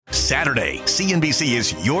Saturday, CNBC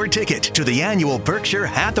is your ticket to the annual Berkshire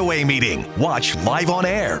Hathaway meeting. Watch live on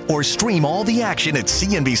air or stream all the action at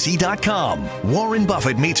CNBC.com. Warren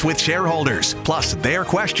Buffett meets with shareholders, plus their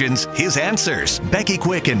questions, his answers. Becky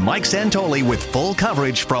Quick and Mike Santoli with full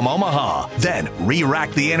coverage from Omaha. Then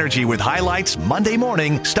re-rack the energy with highlights Monday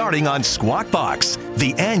morning starting on Squawk Box.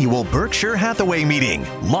 The annual Berkshire Hathaway meeting,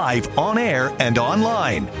 live on air and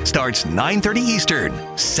online, starts 9:30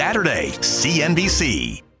 Eastern, Saturday,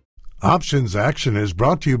 CNBC. Options Action is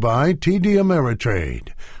brought to you by TD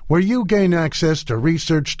Ameritrade, where you gain access to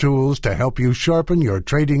research tools to help you sharpen your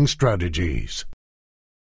trading strategies.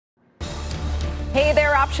 Hey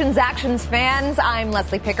there, Options Actions fans. I'm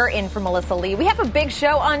Leslie Picker in for Melissa Lee. We have a big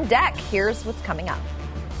show on deck. Here's what's coming up.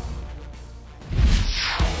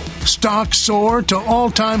 Stocks soar to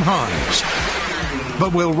all-time highs.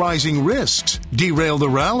 But will rising risks derail the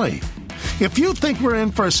rally? If you think we're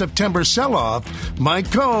in for a September sell-off,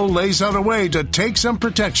 Mike Coe lays out a way to take some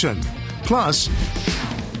protection. Plus,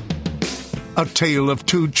 a tale of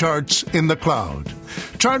two charts in the cloud.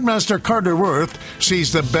 Chartmaster Carter Worth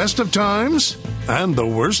sees the best of times and the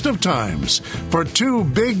worst of times for two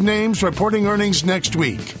big names reporting earnings next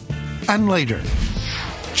week and later.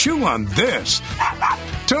 Chew on this.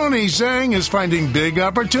 Tony Zhang is finding big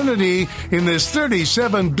opportunity in this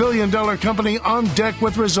 $37 billion company on deck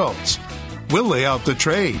with results. We'll lay out the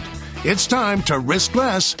trade. It's time to risk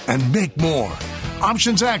less and make more.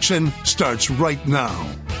 Options Action starts right now.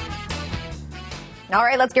 All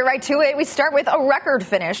right, let's get right to it. We start with a record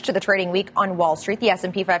finish to the trading week on Wall Street. The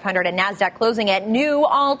S&P 500 and NASDAQ closing at new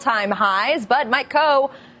all-time highs. But Mike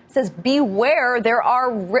Coe says beware, there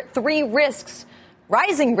are three risks,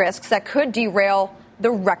 rising risks that could derail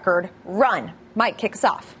the record run. Mike, kick us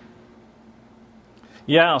off.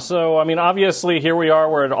 Yeah, so, obviously, here we are.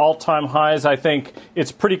 We're at all-time highs. I think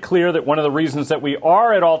it's pretty clear that one of the reasons that we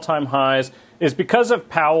are at all-time highs is because of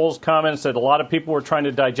Powell's comments that a lot of people were trying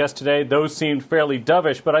to digest today. Those seemed fairly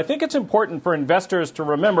dovish. But I think it's important for investors to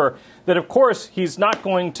remember that, of course, he's not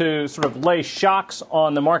going to sort of lay shocks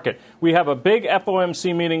on the market. We have a big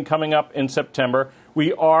FOMC meeting coming up in September.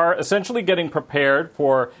 We are essentially getting prepared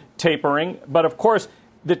for tapering. But, of course,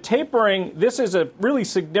 the tapering, this is a really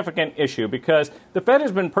significant issue because the Fed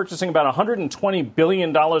has been purchasing about $120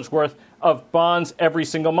 billion worth of bonds every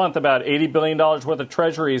single month, about $80 billion worth of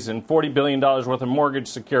treasuries and $40 billion worth of mortgage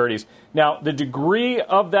securities. Now, the degree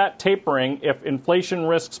of that tapering, if inflation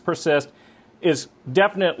risks persist, is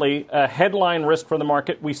definitely a headline risk for the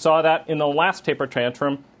market. We saw that in the last taper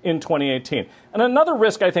tantrum in 2018. And another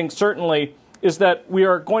risk, I think, certainly, is that we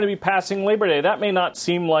are going to be passing Labor Day. That may not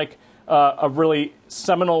seem like a really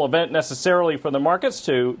seminal event necessarily for the markets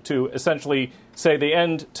to essentially say the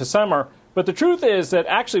end to summer. But the truth is that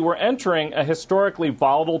actually we're entering a historically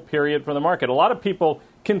volatile period for the market. A lot of people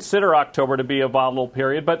consider October to be a volatile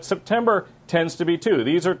period, but September tends to be too.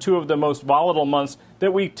 These are two of the most volatile months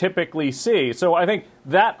that we typically see. So I think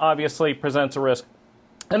that obviously presents a risk.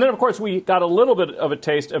 And then, of course, we got a little bit of a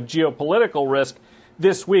taste of geopolitical risk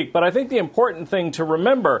this week. But I think the important thing to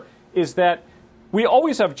remember is that we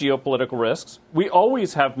always have geopolitical risks. We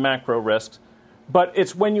always have macro risks. But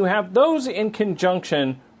it's when you have those in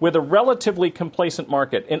conjunction with a relatively complacent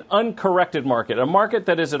market, an uncorrected market, a market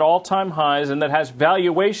that is at all-time highs and that has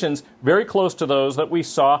valuations very close to those that we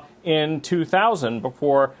saw in 2000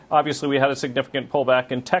 before, obviously, we had a significant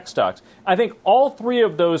pullback in tech stocks. I think all three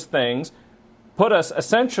of those things put us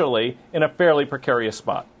essentially in a fairly precarious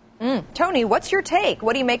spot. Tony, what's your take?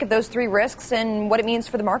 What do you make of those three risks and what it means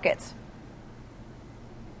for the markets?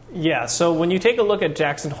 Yeah, so when you take a look at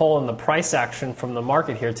Jackson Hole and the price action from the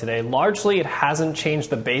market here today, largely it hasn't changed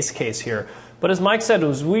the base case here. But as Mike said,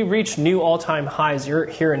 as we reach new all-time highs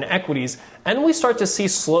here in equities, and we start to see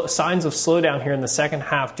signs of slowdown here in the second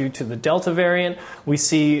half due to the Delta variant, we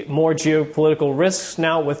see more geopolitical risks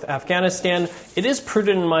now with Afghanistan, it is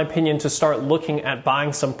prudent, in my opinion, to start looking at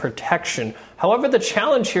buying some protection. However, the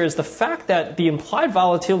challenge here is the fact that the implied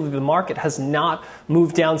volatility of the market has not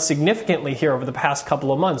moved down significantly here over the past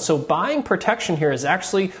couple of months. So buying protection here is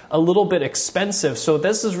actually a little bit expensive. So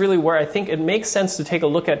this is really where I think it makes sense to take a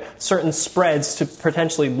look at certain spreads to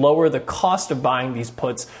potentially lower the cost of buying these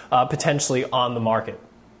puts potentially on the market.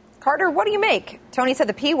 Carter, what do you make? Tony said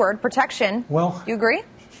the P word, protection. Well, do you agree?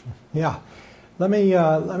 Yeah. Let me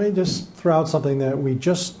just throw out something that we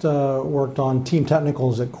just worked on, Team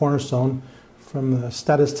Technicals at Cornerstone, from the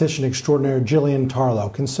statistician extraordinaire Jillian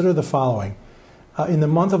Tarlow. Consider the following. In the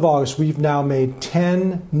month of August, we've now made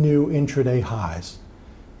 10 new intraday highs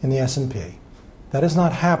in the S&P. That has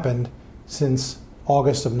not happened since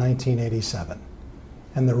August of 1987.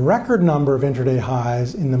 And the record number of intraday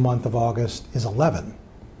highs in the month of August is 11.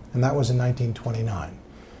 and that was in 1929.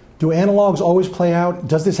 Do analogs always play out?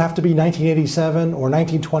 Does this have to be 1987 or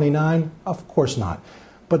 1929? Of course not.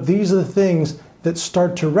 But these are the things that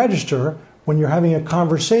start to register when you're having a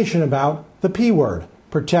conversation about the P word,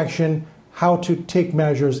 protection, how to take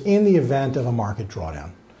measures in the event of a market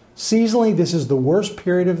drawdown. Seasonally, this is the worst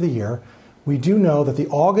period of the year. We do know that the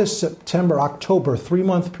August, September, October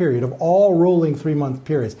 3-month period of all rolling 3-month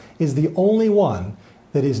periods is the only one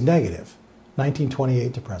that is negative,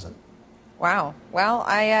 1928 to present. Wow. Well,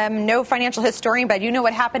 I am no financial historian, but I do know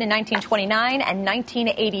what happened in 1929 and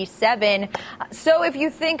 1987. So if you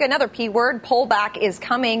think another P word, pullback, is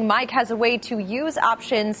coming, Mike has a way to use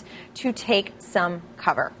options to take some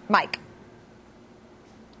cover. Mike.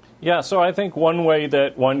 Yeah, so I think one way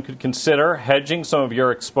that one could consider hedging some of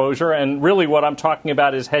your exposure, and really what I'm talking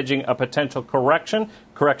about is hedging a potential correction.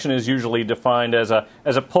 Correction is usually defined as a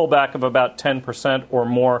pullback of about 10% or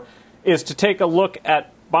more, is to take a look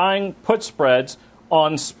at buying put spreads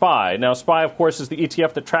on SPY. Now, SPY, of course, is the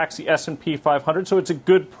ETF that tracks the S&P 500, so it's a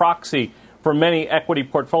good proxy for many equity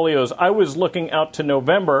portfolios. I was looking out to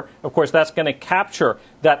November. Of course, that's going to capture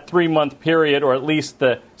that 3-month period, or at least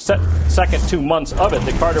the second 2 months of it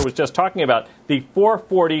that Carter was just talking about, the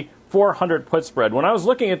 440-400 put spread. When I was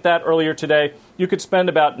looking at that earlier today, you could spend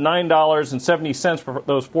about $9.70 for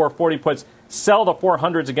those 440 puts, sell the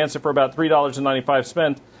 400s against it for about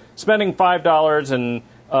 $3.95, spending $5 and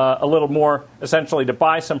a little more, essentially, to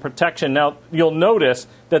buy some protection. Now, you'll notice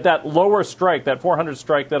that lower strike, that 400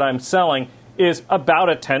 strike that I'm selling, is about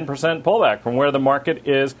a 10% pullback from where the market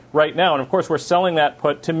is right now. And, of course, we're selling that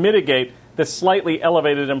put to mitigate the slightly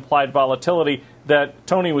elevated implied volatility that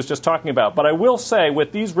Tony was just talking about. But I will say,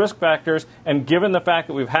 with these risk factors, and given the fact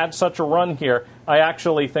that we've had such a run here, I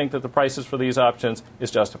actually think that the prices for these options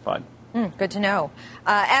is justified. Good to know.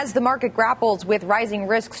 As the market grapples with rising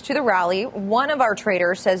risks to the rally, one of our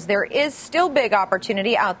traders says there is still big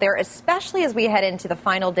opportunity out there, especially as we head into the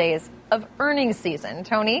final days of earnings season.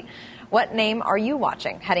 Tony, what name are you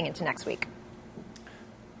watching heading into next week?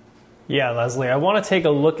 Yeah, Leslie, I want to take a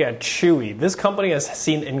look at Chewy. This company has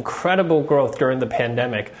seen incredible growth during the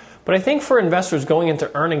pandemic. But I think for investors going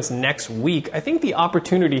into earnings next week, I think the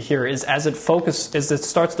opportunity here is as it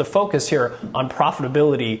starts to focus here on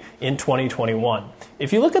profitability in 2021.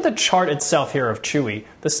 If you look at the chart itself here of Chewy,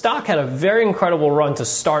 the stock had a very incredible run to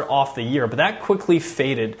start off the year, but that quickly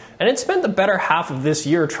faded. And it spent the better half of this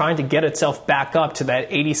year trying to get itself back up to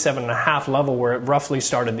that 87.5 level where it roughly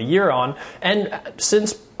started the year on. And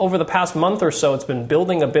since over the past month or so, it's been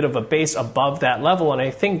building a bit of a base above that level, and I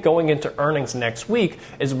think going into earnings next week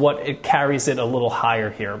is what it carries it a little higher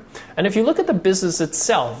here. And if you look at the business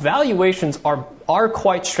itself, valuations are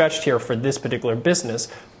quite stretched here for this particular business.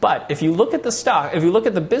 But if you look at the stock, if you look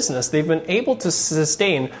at the business, they've been able to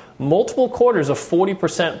sustain multiple quarters of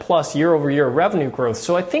 40% plus year-over-year revenue growth.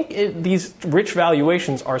 So I think these rich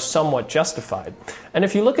valuations are somewhat justified. And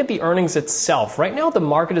if you look at the earnings itself, right now the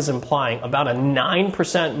market is implying about a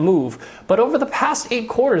 9% move. But over the past 8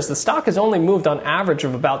 quarters, the stock has only moved on average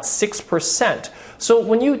of about 6%. So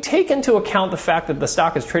when you take into account the fact that the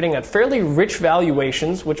stock is trading at fairly rich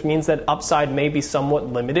valuations, which means that upside may be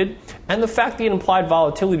somewhat limited, and the fact the implied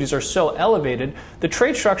volatilities are so elevated, the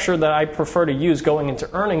trade structure that I prefer to use going into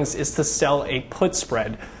earnings is to sell a put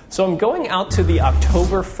spread. So I'm going out to the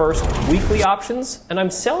October 1st weekly options, and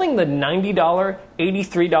I'm selling the $90,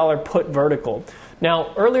 $83 put vertical.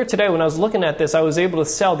 Now, earlier today when I was looking at this, I was able to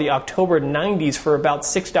sell the October 90s for about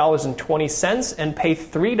 $6.20 and pay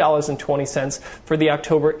 $3.20 for the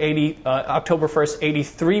October 1st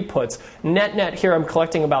 83 puts. Net here, I'm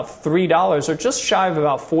collecting about $3, or just shy of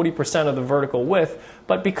about 40% of the vertical width.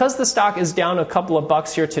 But because the stock is down a couple of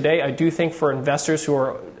bucks here today, I do think for investors who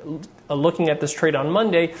are looking at this trade on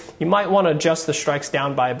Monday, you might want to adjust the strikes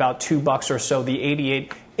down by about $2 or so, the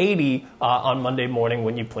 88.80 on Monday morning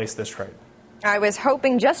when you place this trade. I was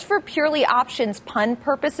hoping just for purely options pun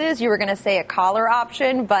purposes, you were going to say a collar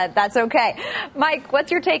option, but that's okay. Mike,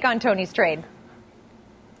 what's your take on Tony's trade?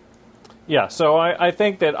 Yeah, so I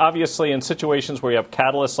think that obviously in situations where you have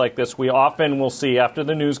catalysts like this, we often will see after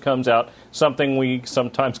the news comes out something we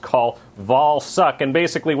sometimes call vol suck. And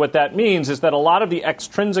basically what that means is that a lot of the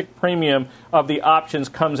extrinsic premium of the options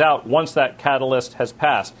comes out once that catalyst has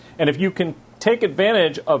passed. And if you can take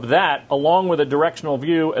advantage of that along with a directional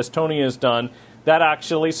view, as Tony has done, that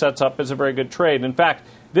actually sets up as a very good trade. In fact,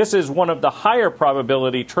 this is one of the higher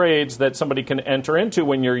probability trades that somebody can enter into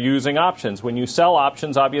when you're using options. When you sell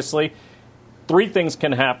options, obviously, 3 things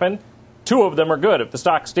can happen. 2 of them are good. If the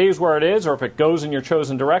stock stays where it is or if it goes in your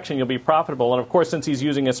chosen direction, you'll be profitable. And, of course, since he's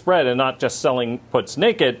using a spread and not just selling puts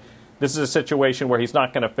naked, this is a situation where he's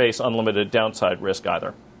not going to face unlimited downside risk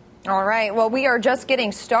either. All right. Well, we are just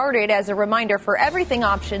getting started. As a reminder, for everything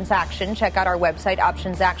Options Action, check out our website,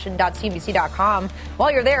 optionsaction.cnbc.com.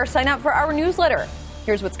 While you're there, sign up for our newsletter.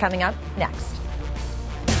 Here's what's coming up next.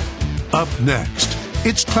 Up next,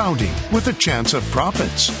 it's cloudy with a chance of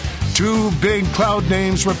profits. Two big cloud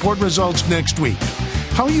names report results next week.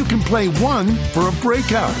 How you can play one for a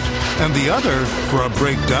breakout and the other for a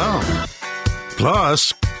breakdown.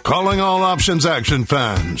 Plus, calling all Options Action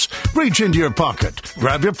fans. Reach into your pocket,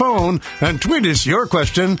 grab your phone, and tweet us your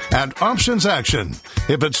question at Options Action.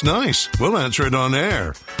 If it's nice, we'll answer it on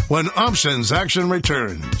air when Options Action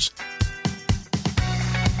returns.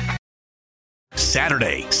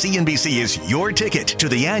 Saturday, CNBC is your ticket to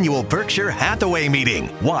the annual Berkshire Hathaway meeting.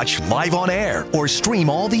 Watch live on air or stream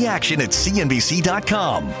all the action at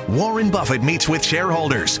CNBC.com. Warren Buffett meets with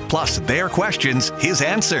shareholders, plus their questions, his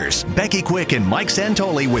answers. Becky Quick and Mike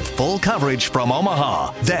Santoli with full coverage from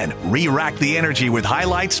Omaha. Then re-rack the energy with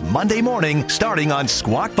highlights Monday morning starting on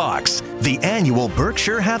Squawk Box. The annual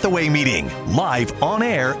Berkshire Hathaway meeting, live on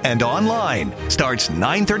air and online. Starts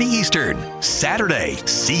 9:30 Eastern. Saturday,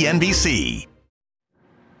 CNBC.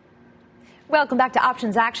 Welcome back to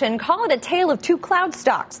Options Action. Call it a tale of two cloud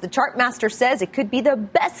stocks. The chart master says it could be the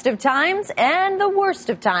best of times and the worst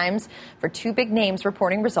of times for two big names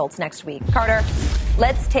reporting results next week. Carter,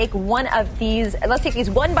 let's take these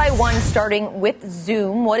one by one, starting with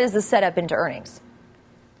Zoom. What is the setup into earnings?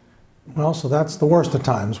 Well, so that's the worst of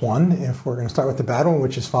times one, if we're going to start with the bad one,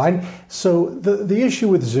 which is fine. So the issue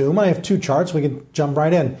with Zoom, I have two charts. We can jump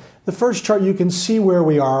right in. The first chart, you can see where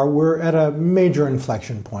we are. We're at a major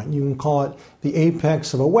inflection point. You can call it the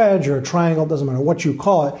apex of a wedge or a triangle. It doesn't matter what you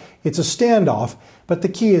call it. It's a standoff. But the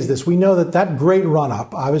key is this. We know that great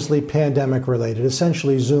run-up, obviously pandemic-related,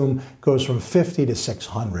 essentially Zoom goes from 50 to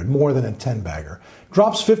 600, more than a 10-bagger.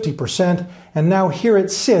 Drops 50%, and now here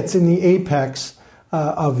it sits in the apex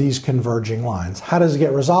of these converging lines. How does it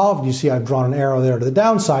get resolved? You see I've drawn an arrow there to the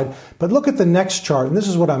downside, but look at the next chart, and this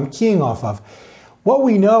is what I'm keying off of. What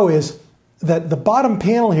we know is that the bottom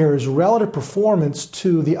panel here is relative performance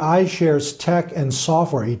to the iShares Tech and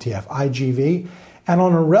Software ETF, IGV, and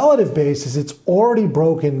on a relative basis, it's already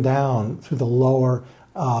broken down through the lower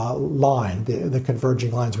line, the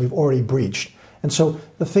converging lines we've already breached. And so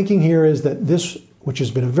the thinking here is that this, which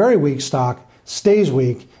has been a very weak stock, stays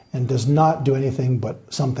weak and does not do anything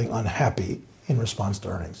but something unhappy in response to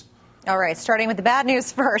earnings. All right, starting with the bad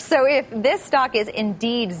news first. So if this stock is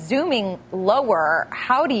indeed zooming lower,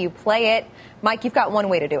 how do you play it? Mike, you've got one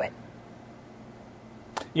way to do it.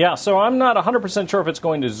 Yeah, so I'm not 100% sure if it's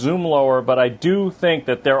going to zoom lower, but I do think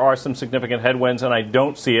that there are some significant headwinds, and I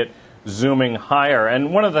don't see it zooming higher.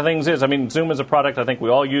 And one of the things is, Zoom is a product, I think we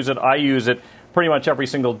all use it. I use it pretty much every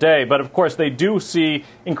single day. But, of course, they do see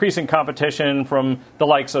increasing competition from the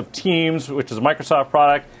likes of Teams, which is a Microsoft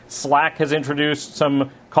product. Slack has introduced some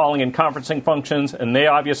calling and conferencing functions, and they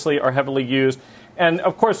obviously are heavily used. And,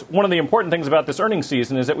 of course, one of the important things about this earnings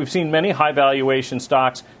season is that we've seen many high-valuation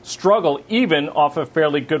stocks struggle even off of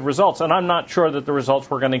fairly good results. And I'm not sure that the results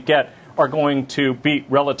we're going to get are going to beat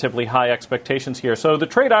relatively high expectations here. So the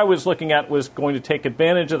trade I was looking at was going to take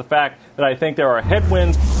advantage of the fact that I think there are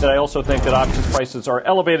headwinds, that I also think that options prices are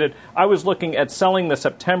elevated. I was looking at selling the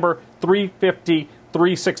September 350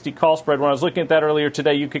 360 call spread. When I was looking at that earlier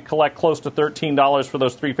today, you could collect close to $13 for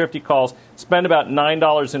those 350 calls, spend about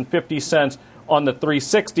 $9.50 on the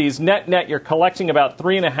 360s. Net, you're collecting about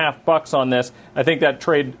 $3.50 on this. I think that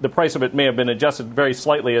trade, the price of it may have been adjusted very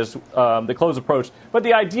slightly as the close approached. But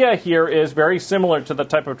the idea here is very similar to the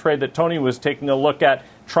type of trade that Tony was taking a look at,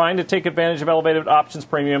 trying to take advantage of elevated options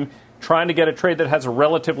premium, trying to get a trade that has a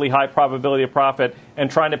relatively high probability of profit, and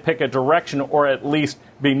trying to pick a direction or at least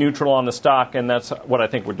be neutral on the stock. And that's what I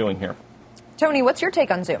think we're doing here. Tony, what's your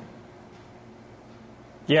take on Zoom?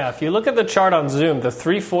 Yeah, if you look at the chart on Zoom, the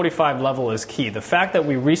 345 level is key. The fact that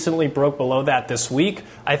we recently broke below that this week,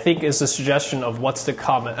 I think, is a suggestion of what's to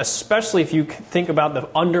come, especially if you think about the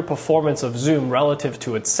underperformance of Zoom relative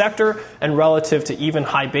to its sector and relative to even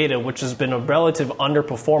high beta, which has been a relative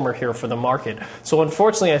underperformer here for the market. So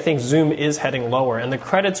unfortunately, I think Zoom is heading lower. And the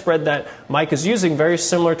credit spread that Mike is using, very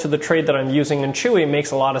similar to the trade that I'm using in Chewy,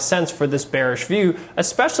 makes a lot of sense for this bearish view,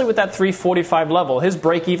 especially with that 345 level. His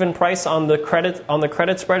break-even price on the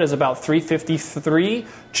credit spread is about 353,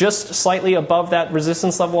 just slightly above that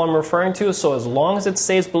resistance level I'm referring to. So as long as it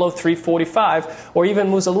stays below 345 or even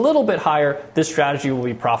moves a little bit higher, this strategy will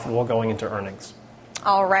be profitable going into earnings.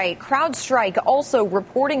 All right. CrowdStrike also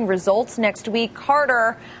reporting results next week.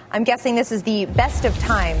 Carter, I'm guessing this is the best of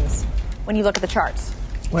times when you look at the charts.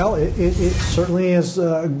 Well, it certainly is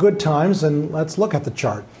good times, and let's look at the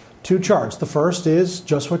chart. Two charts. The first is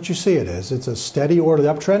just what you see it is. It's a steady orderly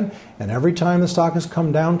uptrend, and every time the stock has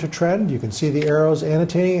come down to trend, you can see the arrows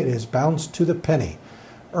annotating it has bounced to the penny.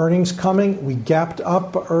 Earnings coming. We gapped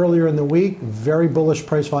up earlier in the week. Very bullish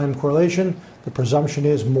price volume correlation. The presumption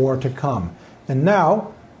is more to come. And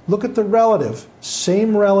now, look at the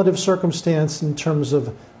same relative circumstance in terms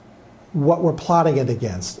of what we're plotting it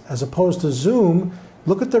against. As opposed to Zoom,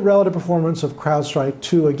 look at the relative performance of CrowdStrike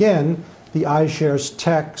to, again, the iShares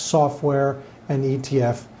Tech, Software, and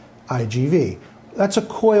ETF IGV. That's a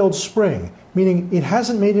coiled spring, meaning it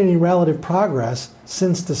hasn't made any relative progress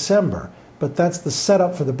since December. But that's the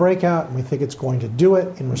setup for the breakout, and we think it's going to do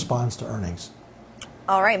it in response to earnings.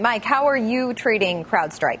 All right, Mike, how are you trading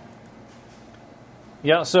CrowdStrike?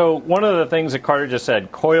 Yeah, so one of the things that Carter just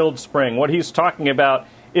said, coiled spring, what he's talking about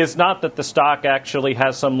is not that the stock actually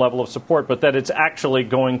has some level of support, but that it's actually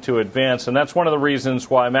going to advance. And that's one of the reasons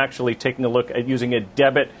why I'm actually taking a look at using a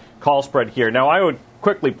debit call spread here. Now, I would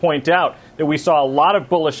quickly point out that we saw a lot of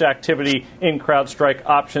bullish activity in CrowdStrike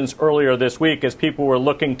options earlier this week as people were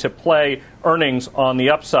looking to play earnings on the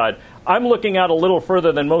upside. I'm looking out a little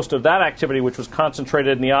further than most of that activity, which was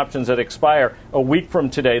concentrated in the options that expire a week from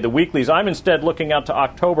today, the weeklies. I'm instead looking out to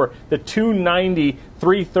October, the 290,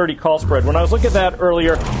 330 call spread. When I was looking at that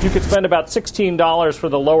earlier, you could spend about $16 for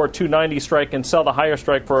the lower 290 strike and sell the higher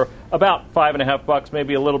strike for about $5.50,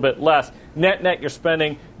 maybe a little bit less. Net, you're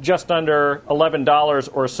spending just under $11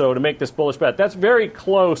 or so to make this bullish bet. That's very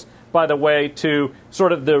close, by the way, to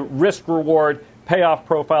sort of the risk-reward payoff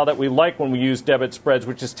profile that we like when we use debit spreads,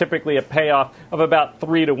 which is typically a payoff of about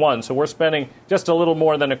 3-to-1. So we're spending just a little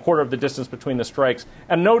more than a quarter of the distance between the strikes.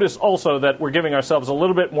 And notice also that we're giving ourselves a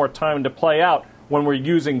little bit more time to play out when we're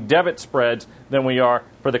using debit spreads than we are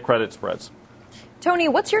for the credit spreads. Tony,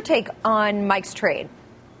 what's your take on Mike's trade?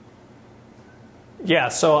 Yeah,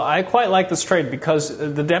 so I quite like this trade because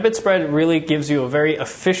the debit spread really gives you a very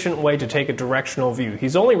efficient way to take a directional view.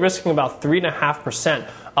 He's only risking about 3.5%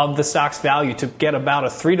 of the stock's value to get about a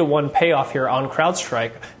 3-to-1 payoff here on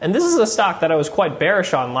CrowdStrike. And this is a stock that I was quite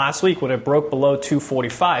bearish on last week when it broke below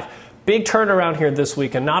 245. Big turnaround here this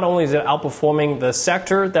week, and not only is it outperforming the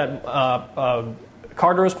sector that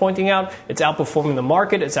Carter is pointing out, it's outperforming the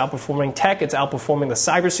market, it's outperforming tech, it's outperforming the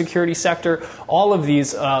cybersecurity sector. All of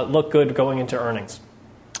these look good going into earnings.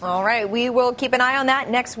 All right, we will keep an eye on that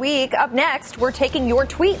next week. Up next, we're taking your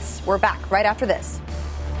tweets. We're back right after this.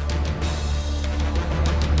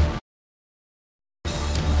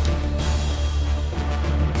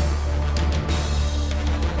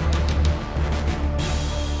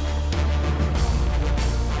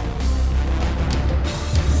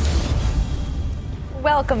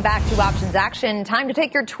 Welcome back to Options Action. Time to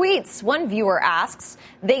take your tweets. One viewer asks,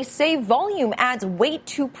 they say volume adds weight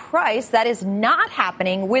to price. That is not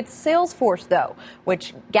happening with Salesforce, though,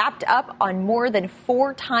 which gapped up on more than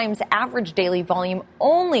 4 times average daily volume,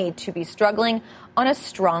 only to be struggling on a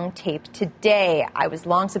strong tape today. I was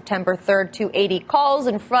long September 3rd, 280 calls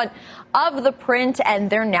in front of the print, and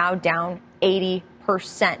they're now down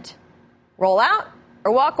 80%. Roll out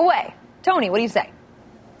or walk away? Tony, what do you say?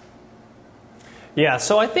 Yeah,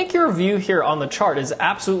 so I think your view here on the chart is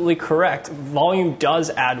absolutely correct. Volume does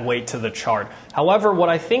add weight to the chart. However, what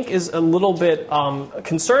I think is a little bit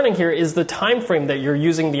concerning here is the time frame that you're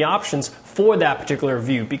using the options for that particular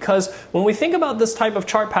view. Because when we think about this type of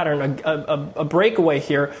chart pattern, a breakaway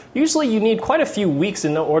here, usually you need quite a few weeks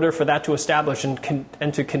in order for that to establish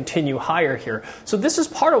and to continue higher here. So this is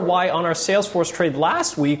part of why on our Salesforce trade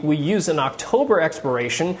last week, we used an October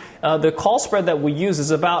expiration. The call spread that we use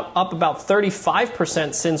is up about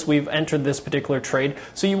 35% since we've entered this particular trade.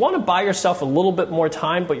 So you want to buy yourself a little bit more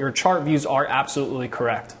time, but your chart views are absolutely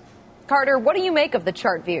correct. Carter, what do you make of the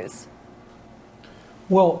chart views?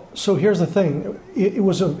 Well, so here's the thing.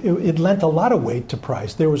 It lent a lot of weight to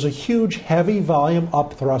price. There was a huge, heavy volume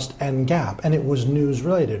upthrust and gap, and it was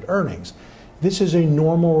news-related, earnings. This is a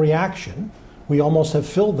normal reaction. We almost have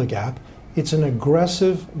filled the gap. It's an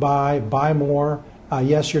aggressive buy more.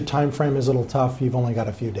 Yes, your time frame is a little tough. You've only got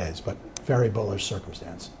a few days, but very bullish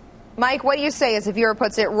circumstance. Mike, what do you say as a viewer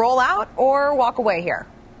puts it, roll out or walk away here?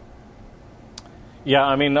 Yeah,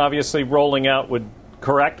 I mean, obviously rolling out would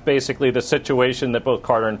correct basically the situation that both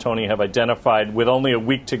Carter and Tony have identified. With only a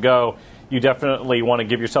week to go, you definitely want to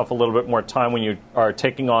give yourself a little bit more time when you are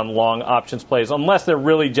taking on long options plays, unless they're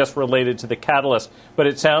really just related to the catalyst. But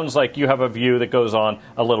it sounds like you have a view that goes on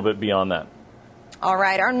a little bit beyond that. All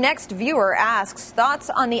right, our next viewer asks,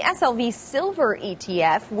 thoughts on the SLV Silver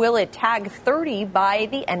ETF. Will it tag 30 by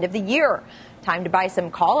the end of the year? Time to buy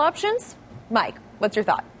some call options? Mike, what's your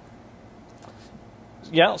thought?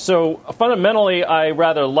 Yeah, so fundamentally, I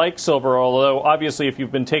rather like silver, although obviously if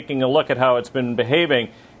you've been taking a look at how it's been behaving,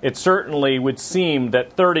 it certainly would seem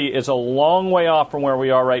that 30 is a long way off from where we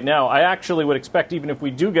are right now. I actually would expect, even if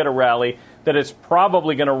we do get a rally, that it's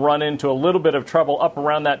probably going to run into a little bit of trouble up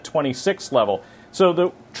around that 26 level. So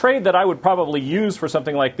the trade that I would probably use for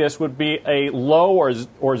something like this would be a low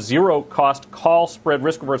or zero cost call spread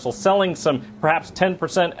risk reversal, selling some perhaps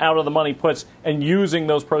 10% out of the money puts and using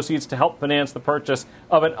those proceeds to help finance the purchase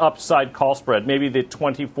of an upside call spread, maybe the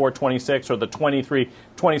 24-26 or the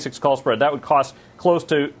 23-26 call spread. That would cost close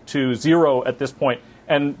to zero at this point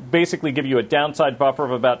and basically give you a downside buffer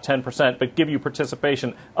of about 10%, but give you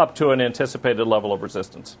participation up to an anticipated level of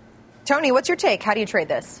resistance. Tony, what's your take? How do you trade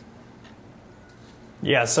this?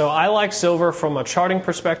 Yeah, so I like silver from a charting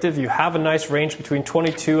perspective. You have a nice range between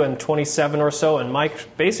 22 and 27 or so, and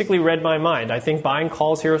Mike basically read my mind. I think buying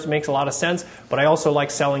calls here makes a lot of sense, but I also like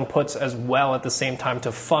selling puts as well at the same time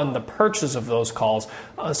to fund the purchase of those calls.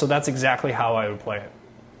 So that's exactly how I would play it.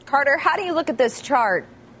 Carter, how do you look at this chart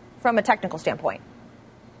from a technical standpoint?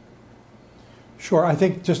 Sure. I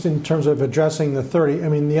think just in terms of addressing the 30, I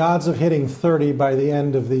mean, the odds of hitting 30 by the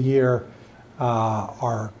end of the year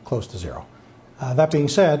are close to zero. That being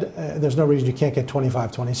said, there's no reason you can't get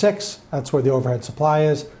 25, 26. That's where the overhead supply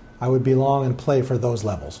is. I would be long and play for those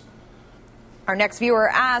levels. Our next viewer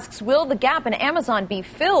asks, will the gap in Amazon be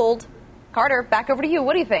filled? Carter, back over to you.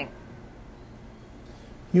 What do you think?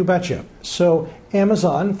 You betcha. So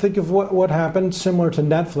Amazon, think of what happened similar to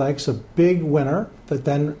Netflix, a big winner that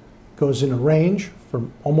then goes in a range for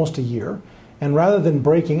almost a year. And rather than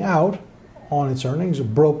breaking out on its earnings,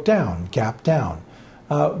 it broke down, gapped down.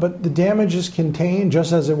 But the damage is contained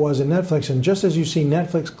just as it was in Netflix. And just as you see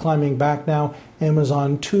Netflix climbing back now,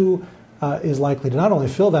 Amazon too is likely to not only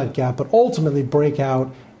fill that gap, but ultimately break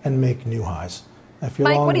out and make new highs. If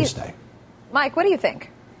you're long, you stay. Mike, what do you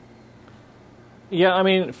think? Yeah, I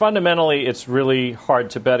mean, fundamentally, it's really hard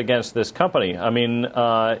to bet against this company. I mean,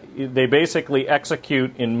 they basically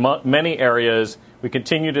execute in many areas. We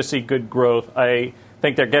continue to see good growth. I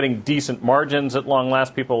think they're getting decent margins at long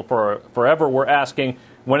last. People forever were asking,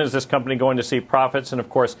 when is this company going to see profits? And, of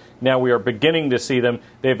course, now we are beginning to see them.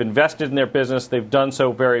 They've invested in their business. They've done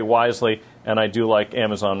so very wisely, and I do like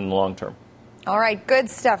Amazon in the long term. All right, good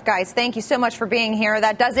stuff, guys. Thank you so much for being here.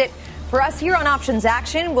 That does it for us here on Options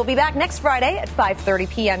Action. We'll be back next Friday at 5:30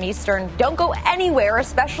 p.m. Eastern. Don't go anywhere. A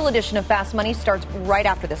special edition of Fast Money starts right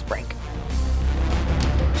after this break.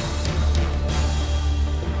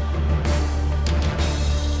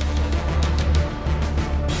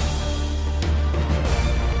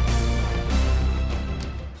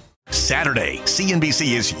 Saturday,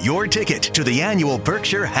 CNBC is your ticket to the annual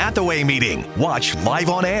Berkshire Hathaway meeting. Watch live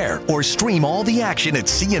on air or stream all the action at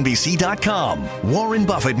CNBC.com. Warren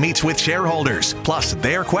Buffett meets with shareholders, plus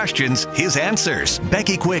their questions, his answers.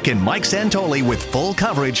 Becky Quick and Mike Santoli with full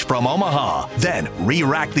coverage from Omaha. Then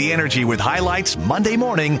re-rack the energy with highlights Monday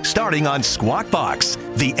morning starting on Squawk Box.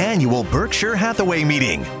 The annual Berkshire Hathaway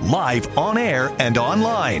meeting, live on air and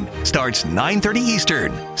online. Starts 9:30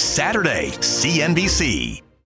 Eastern. Saturday, CNBC.